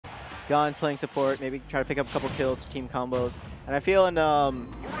Gon playing support, maybe try to pick up a couple kills, team combos. And I feel in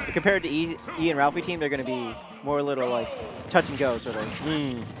compared to E and Ralphie team, they're going to be more a little like touch and go sort of.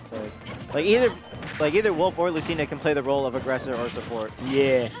 Like either Wolf or Lucina can play the role of aggressor or support.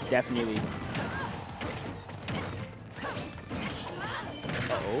 Yeah, definitely.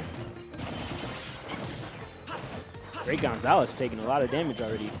 Uh-oh. Great Gonzales taking a lot of damage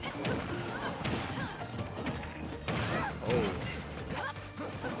already. Oh.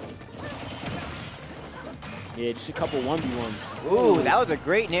 Yeah, just a couple 1v1s. Ooh, that was a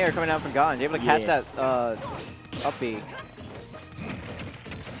great nair coming out from Gon. They able to catch that up B.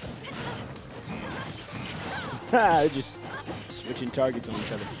 Just switching targets on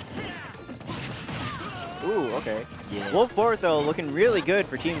each other. Ooh, okay. Yeah. Wolf forward throw looking really good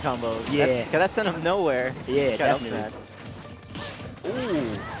for team combos. Yeah. Because that sent him nowhere. Yeah, definitely.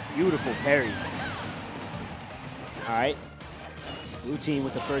 Ooh, beautiful parry. All right. Blue team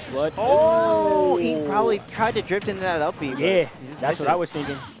with the first blood. Oh, he probably tried to drift into that up B. Yeah, that's what I was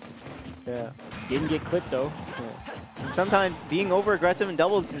thinking. Yeah. Didn't get clipped though. Yeah. Sometimes being over aggressive in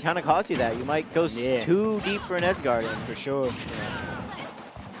doubles can kind of cost you that. You might go too deep for an edge guard. For sure. Yeah.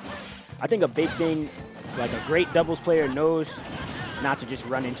 I think a big thing, like a great doubles player knows not to just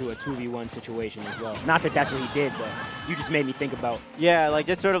run into a 2v1 situation as well. Not that that's what he did, but you just made me think about. Yeah, like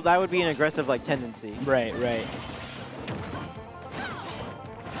just sort of that would be an aggressive like tendency. Right, right.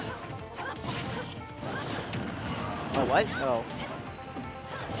 Oh, what? Oh.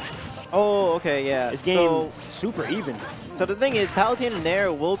 Oh, okay, yeah. This game super even. So the thing is, Palutena and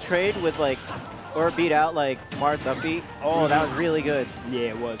Nair will trade with like, or beat out like Marth up B. Oh, that was really good. Yeah,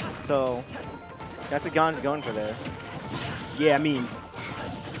 it was. So that's what Gon's going for there. Yeah, I mean,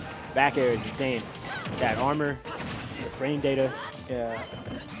 back air is insane. That armor, the frame data. Yeah.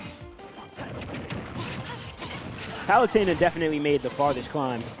 Palutena definitely made the farthest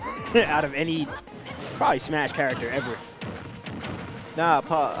climb out of any probably Smash character ever. Nah,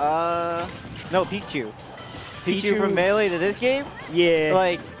 no, Pikachu. Pikachu from Melee to this game? Yeah,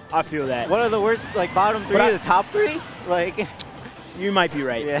 like I feel that. One of the worst, like bottom three to the top three? Like you might be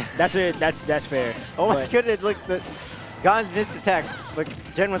right. Yeah. That's fair. Oh my goodness, look, Gon's missed attack. Look,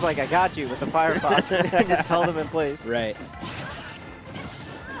 Jen was like, I got you with the Firefox and just held him in place. Right.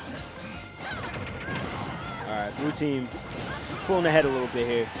 All right, blue team pulling ahead a little bit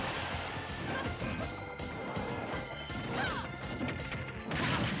here.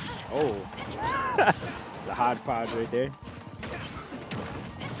 Oh, the hodgepodge right there.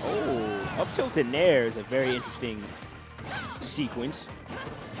 Oh, up tilt and nair is a very interesting sequence.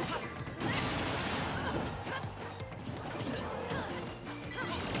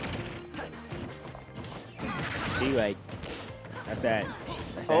 See, like, that's that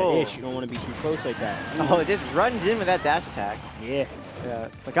ish. You don't want to be too close like that. Oh, it just runs in with that dash attack. Yeah. Yeah.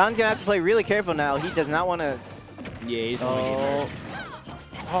 But Gon's going to have to play really careful now. He does not want to... Yeah, he's going to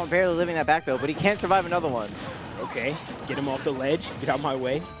Oh, barely living that back, though, but he can't survive another one. Okay. Get him off the ledge. Get out my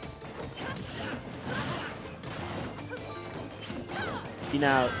way. See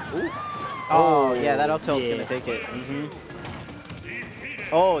now. Ooh. Oh, yeah, that up tilt's yeah. going to take it.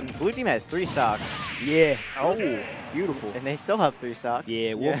 Oh, and blue team has 3 stocks. Yeah. Oh, beautiful. And they still have 3 stocks.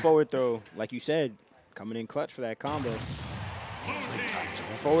 Yeah, wolf forward throw, like you said, coming in clutch for that combo.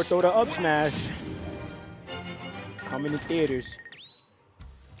 Forward throw to up smash. Coming to theaters.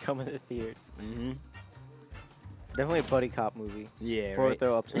 Coming to theaters. Definitely a buddy cop movie. Yeah, Forward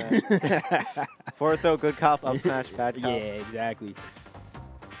throw, up smash. Forward throw, good cop, up smash, bad cop. Yeah, exactly.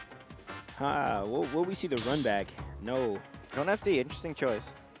 Will we see the run back? No. Don't FD, interesting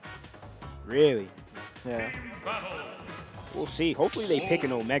choice. Really? Yeah. We'll see. Hopefully they pick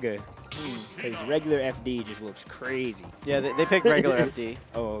an Omega, because regular FD just looks crazy. Yeah, they pick regular FD.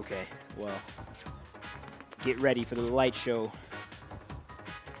 Oh, okay. Well, get ready for the light show.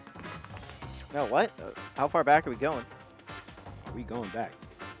 No, what? How far back are we going? Are we going back?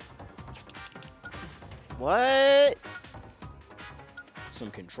 What? Some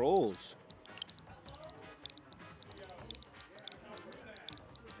controls.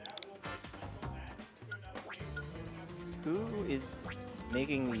 Who is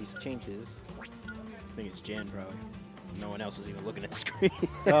making these changes? I think it's Jen, probably. No one else is even looking at the screen.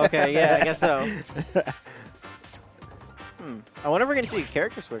 Okay, yeah, I guess so. I wonder if we're going to see a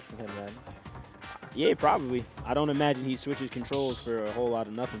character switch from him then. Yeah, probably. I don't imagine he switches controls for a whole lot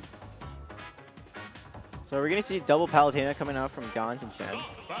of nothing. So we're going to see double Palutena coming out from Gon and Chen.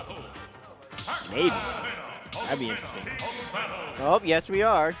 Maybe. That'd be interesting. Oh, yes we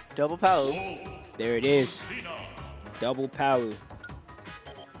are. Double Palu. There it is. Double Palu.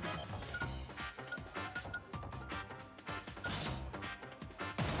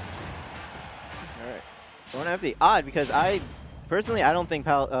 Going FD. Odd, because personally, I don't think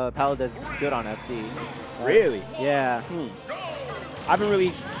Pal does good on FD. Really? Yeah. I haven't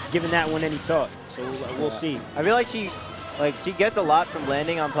really given that one any thought, so we'll see. I feel like she gets a lot from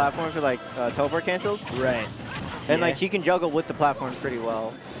landing on platforms for like teleport cancels. Right. And like she can juggle with the platforms pretty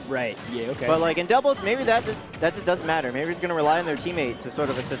well. Right. Yeah. Okay. But like in doubles, maybe that just doesn't matter. Maybe it's gonna rely on their teammate to sort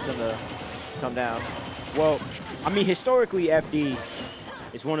of assist them to come down. Well, I mean, historically, FD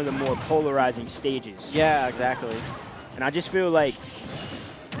is one of the more polarizing stages. Yeah, exactly. And I just feel like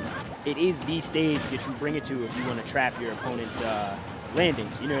it is the stage that you bring it to if you want to trap your opponent's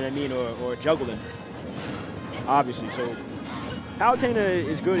landings, you know what I mean, or juggle them, obviously. So Palutena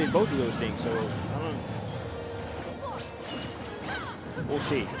is good at both of those things, so I don't know. We'll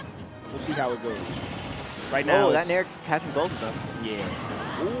see. We'll see how it goes. Right now, that Nair catching both of them.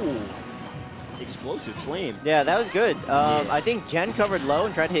 Yeah. Ooh. Explosive flame. Yeah, that was good. I think Jen covered low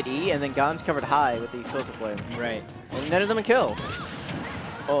and tried to hit E, and then Gons covered high with the explosive flame. Right. And none of them a kill.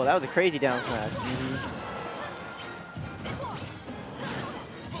 Oh, that was a crazy down smash.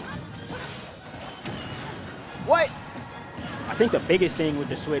 What? I think the biggest thing with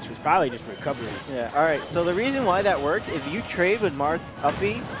the switch was probably just recovery. Yeah, all right. So the reason why that worked, if you trade with Marth up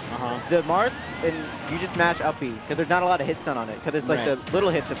B, the Marth, and you just match up B, because there's not a lot of hits done on it, because it's like the little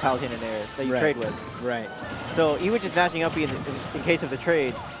hits of Palutena and Nair that you trade with. Right. So he was just matching up B in case of the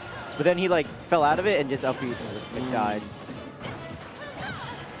trade, but then he like fell out of it and just up B and died.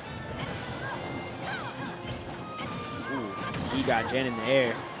 Ooh, he got Jen in the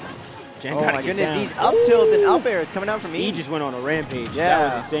air. Jen oh my goodness, these up tilts and up airs coming out from E. He just went on a rampage. Yeah.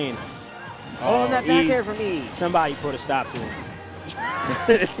 That was insane. Oh, and that back air from E. Somebody put a stop to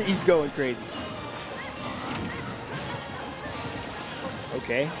him. He's going crazy.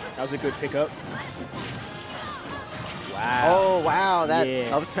 Okay, that was a good pickup. Wow. Oh, wow, that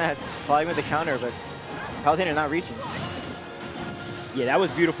up smash falling with the counter, but Palutena not reaching. Yeah, that was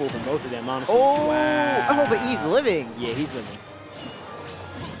beautiful from both of them, honestly. Oh, wow. Oh, but he's living. Yeah, he's living.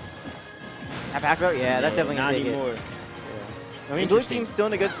 That back throw? Yeah, that's definitely not going to take anymore. it. I mean, blue team's still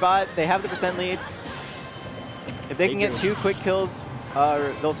in a good spot. They have the % lead. If they can get 2 quick kills,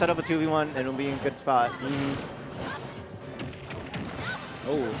 they'll set up a 2v1 and it'll be in a good spot.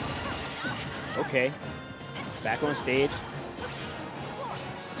 Oh. Okay. Back on stage.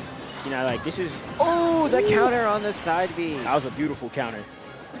 See, now, like, this is... Oh, the counter on the side B. That was a beautiful counter.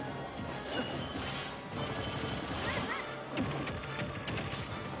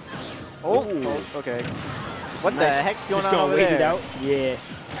 Oh, okay. What the heck's going on over there? there? Out. Yeah.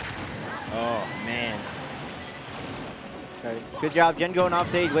 Oh, man. Okay. Good job, Jen going off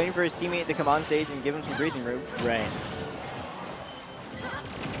stage, waiting for his teammate to come on stage and give him some breathing room. Right.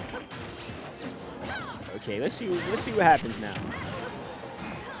 Okay, let's see what happens now.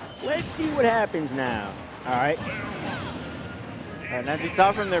 Let's see what happens now. All right. And as we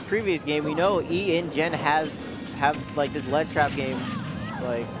saw from their previous game, we know E and Jen have like this ledge trap game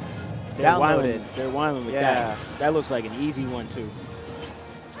like downloaded. They're whining with that. That looks like an easy one too.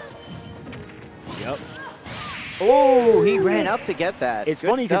 Yep. Oh, he ran up to get that. It's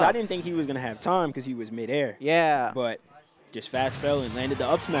funny because I didn't think he was gonna have time because he was midair. Yeah. But just fast fell and landed the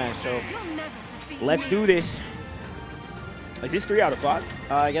up smash. So let's do this. Is this 3 out of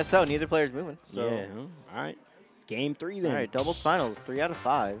 5? I guess so. Neither player's moving. So. Yeah. All right. Game 3 then. All right. Doubles finals. 3 out of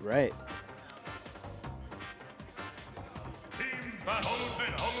 5. Right.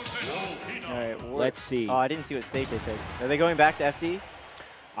 All right. Let's see. Oh, I didn't see what stage they picked. Are they going back to FD?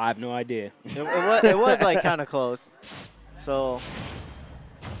 I have no idea. it was like kind of close. So.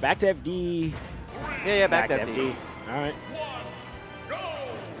 Back to FD. Yeah, back to FD. All right.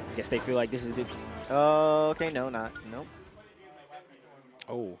 Guess they feel like this is the... Okay, no, not. Nope.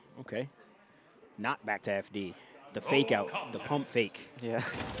 Oh, okay. Not back to FD. The fake out. The pump fake. Yeah.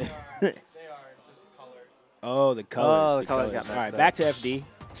 Oh, the colors. Oh, the colors got messed up. All right, up. back to FD.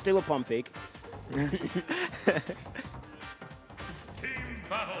 Still a pump fake.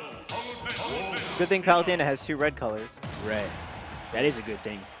 Good thing Palutena has 2 red colors. Right. That is a good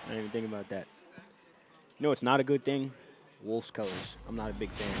thing. I didn't even think about that. You know, it's not a good thing. Wolf's colors. I'm not a big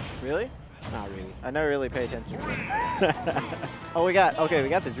fan. Really? Not really. I never really pay attention. Oh, we got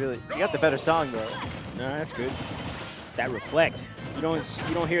this really. You got the better song though. No, that's good. That reflect. You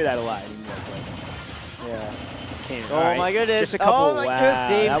don't hear that a lot anymore. But yeah. Can't. Oh my goodness. Just a couple. Oh my goodness.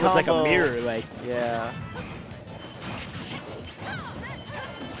 Same that was like a combo. mirror. Like. Yeah.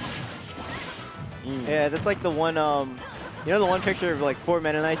 Yeah, that's like the one. You know the one picture of like 4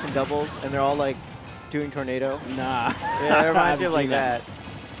 Mennonites in doubles, and they're all like doing tornado. Nah. Yeah, it reminds me of like that.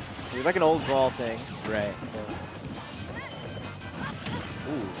 It's like an old brawl thing. Right. Yeah.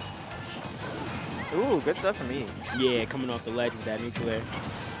 Ooh. Ooh, good stuff from me. Yeah, coming off the ledge with that neutral air.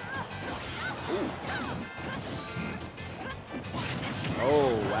 Ooh.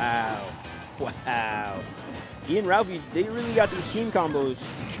 Oh, wow. Wow. E and Ralphie, they really got these team combos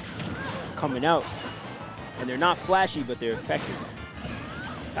coming out. And they're not flashy, but they're effective.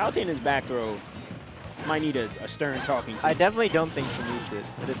 Palutena's back throw might need a stern talking to. I definitely don't think she needs it,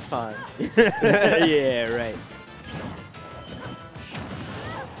 but it's fine. Yeah, right.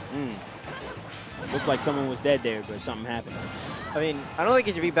 Looked like someone was dead there, but something happened. I mean, I don't think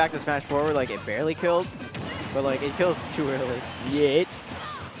it should be back to smash forward, like it barely killed, but like it kills too early. Yeah,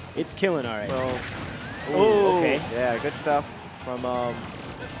 it's killing all right. So, ooh, okay. Yeah, good stuff from, yeah,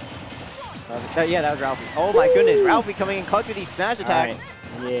 that was Ralphie. Oh my goodness, Ralphie coming in clutch with these smash attacks.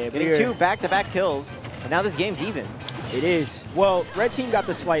 Right. Yeah, getting 2 back-to-back kills, and now this game's even. It is. Well, red team got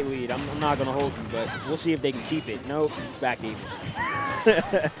the slight lead. I'm not going to hold you, but we'll see if they can keep it. Nope, it's back to even.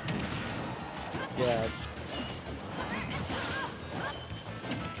 Yeah.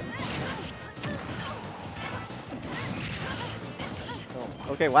 Oh,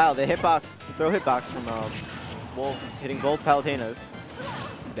 okay, wow, the hitbox, the throw hitbox from Wolf hitting both Palutenas.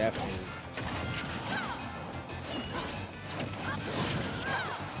 Definitely.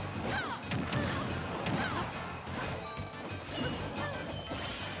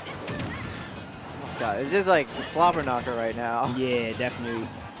 God, it's just like the slobber knocker right now. Yeah, definitely.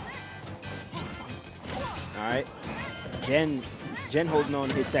 All right. Jen holding on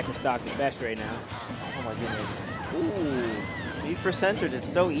to his second stock the best right now. Oh my goodness. Ooh. These percents are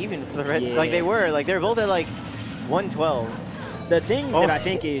just so even for the red. Yeah. Like they were. Like they're both at like 112. The thing that I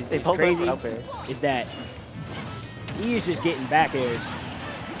think is crazy is that he is just getting back airs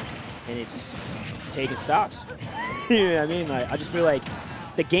and it's taking stocks. You know what I mean? Like I just feel like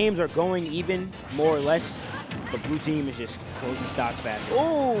the games are going even, more or less. The blue team is just closing stocks faster.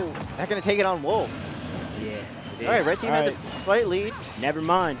 Ooh, they're going to take it on Wolf. Yeah. All right, red team has a slight lead. Never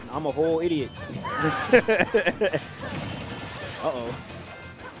mind. I'm a whole idiot. Uh-oh.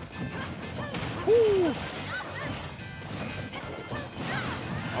 Woo.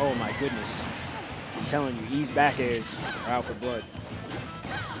 Oh, my goodness. I'm telling you, E's back airs are out for blood.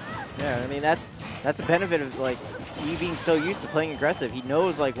 Yeah, I mean, that's the benefit of, like, E being so used to playing aggressive. He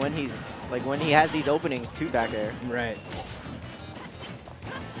knows, like, when he has these openings to back air. Right.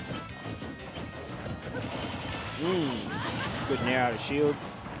 Good nair out of shield.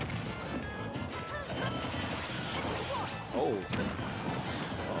 Oh.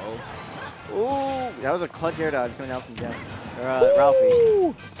 Uh-oh. Ooh, that was a clutch air dodge coming out from Jen. Or,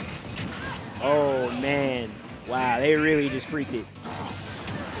 Ralphie. Oh, man. Wow, they really just freaked it.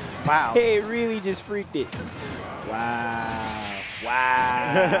 Wow. They really just freaked it. Wow.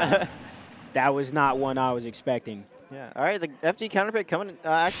 Wow. That was not one I was expecting. Yeah. All right, the FG counterpick coming,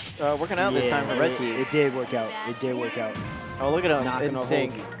 working out this time for red team. It did work out. It did work out. Oh, look at him. Not in gonna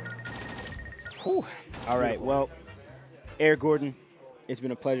sync. Whew. All right, well, Air Gordon, it's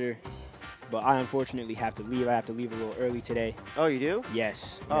been a pleasure, but I unfortunately have to leave. I have to leave a little early today. Oh, you do?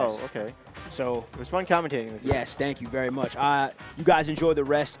 Yes. Oh, okay. So it was fun commentating with you. Yes, thank you very much. You guys enjoy the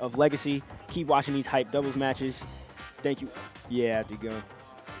rest of Legacy. Keep watching these hype doubles matches. Thank you. Yeah, I have to go.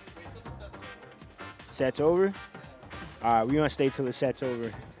 Set's over? All right, we're going to stay till the set's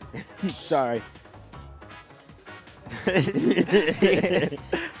over. Sorry.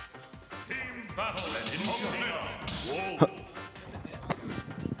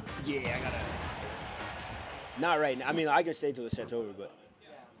 Yeah, I got to. Not right now. I mean, I can stay till the set's over, but.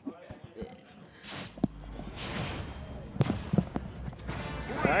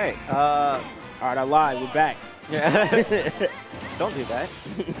 All right. All right, I lied. We're back. Yeah. Don't do that.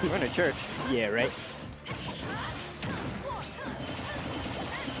 We're in a church. Yeah, right?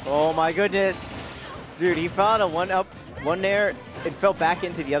 Oh my goodness. Dude, he found a one nair, it fell back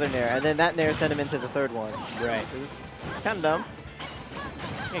into the other nair, and then that nair sent him into the third one. Right. It's kind of dumb.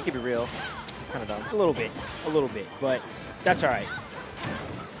 I'm gonna keep it real. Kind of dumb. A little bit, but that's all right.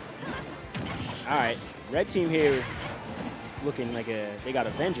 All right, red team here looking like they got a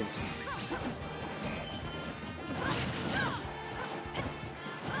vengeance.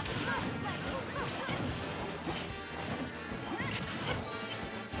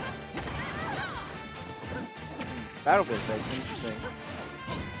 Battlefield pick, interesting.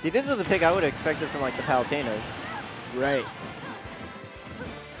 See, this is the pick I would have expected from like the Palutenas. Right.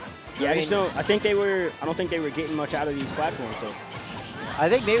 Yeah, I don't think they were getting much out of these platforms though. I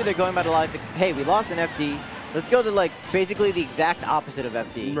think maybe they're going by the logic, hey, we lost an FD. Let's go to like basically the exact opposite of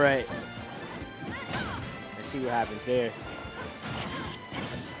FD. Right. Let's see what happens there.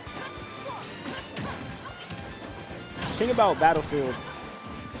 The thing about Battlefield,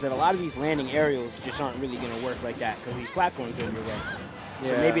 said, a lot of these landing aerials just aren't really going to work like that because these platforms are in your way. Yeah.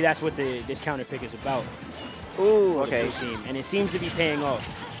 So maybe that's what this counter pick is about. Ooh, for okay. the blue team. And it seems to be paying off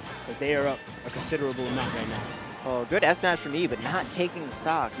because they are up a considerable amount right now. Oh, good F smash from E, but not taking the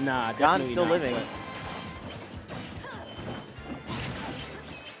stock. Nah, Don's definitely still not, living. but-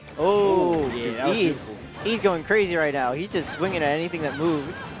 Oh, yeah, dude, that was beautiful. he's going crazy right now. He's just swinging at anything that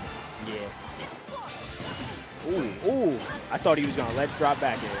moves. Yeah. Ooh. I thought he was going to ledge drop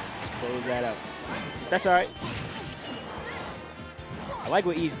back here. Just close that up. That's all right. I like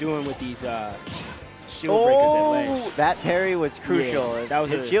what he's doing with these shield breakers at ledge. That parry was crucial. Yeah, that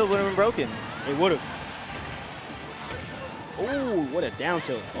was His shield would have been broken. It would have. Oh, what a down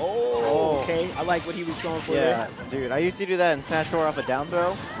tilt. Oh, okay. I like what he was going for Yeah, there. dude, I used to do that in Smash 4 off a down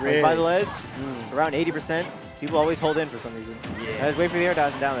throw. Really? Like by the ledge, around 80%. People always hold in for some reason. Yeah. I just wait for the air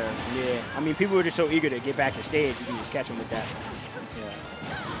dodge and down there. Yeah. I mean, people were just so eager to get back to stage. You can just catch them with that.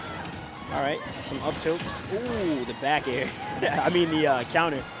 Yeah. All right. Some up tilts. Ooh, the back air. I mean, the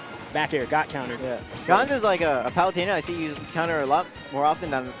counter. Back air got countered. Yeah. Gonzales is like a Palutena. I see you use counter a lot more often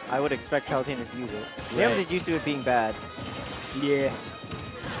than I would expect Palutena to use it. They haven't just used to it being bad. Yeah.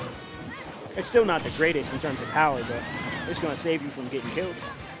 It's still not the greatest in terms of power, but it's going to save you from getting killed.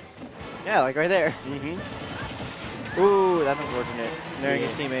 Yeah, like right there. Mm-hmm. Ooh, that's unfortunate. Snaring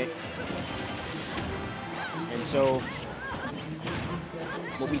his teammate. And so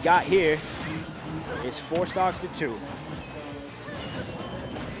what we got here is 4 stocks to 2.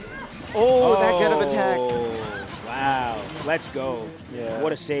 Oh, that get up attack. Wow. Let's go. Yeah.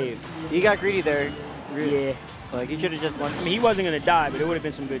 What a save. He got greedy there. Yeah. Like, he should have just won. I mean, he wasn't going to die, but it would have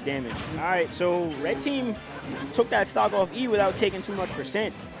been some good damage. All right, so red team took that stock off E without taking too much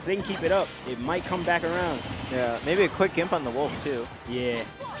percent. If they can keep it up, it might come back around. Yeah, maybe a quick gimp on the Wolf, too. Yeah.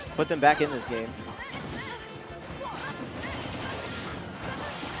 Put them back in this game.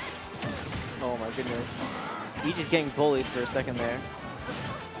 Oh, my goodness. He just getting bullied for a second there.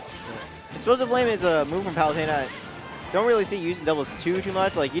 It's supposed to blame his move from Palutena. Don't really see using doubles too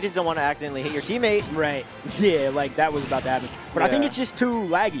much. Like, you just don't want to accidentally hit your teammate. Right. Yeah, like that was about to happen. But I think Yeah. it's just too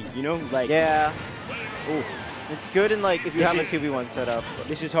laggy, you know? Like, Yeah. ooh, It's good in, like, if you This have a is- 2v1 set up.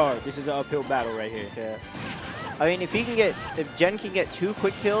 this is hard. This is an uphill battle right here. Yeah. I mean, if Jen can get 2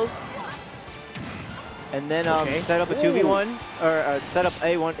 quick kills, and then Okay. set up a 2v1, or set up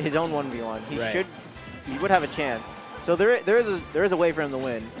his own 1v1, he Right. would have a chance. So there is a way for him to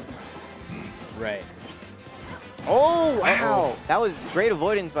win. Right. Oh, wow. That was great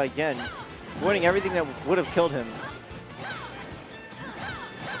avoidance by Jen. Avoiding everything that would have killed him.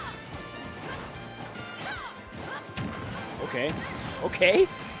 Okay. Okay.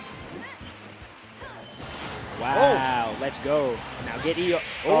 Wow. Let's go. Now get E.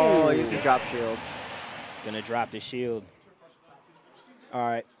 Oh, you can drop shield. Gonna drop the shield. All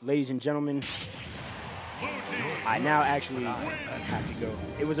right, ladies and gentlemen. I now actually have to go.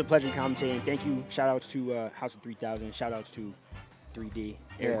 It was a pleasure commentating. Thank you. Shout outs to House of 3000. Shout outs to 3D.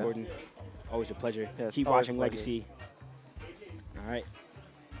 Eric Yeah. Gordon. Always a pleasure. Yes, Keep always watching a pleasure. Legacy. All right.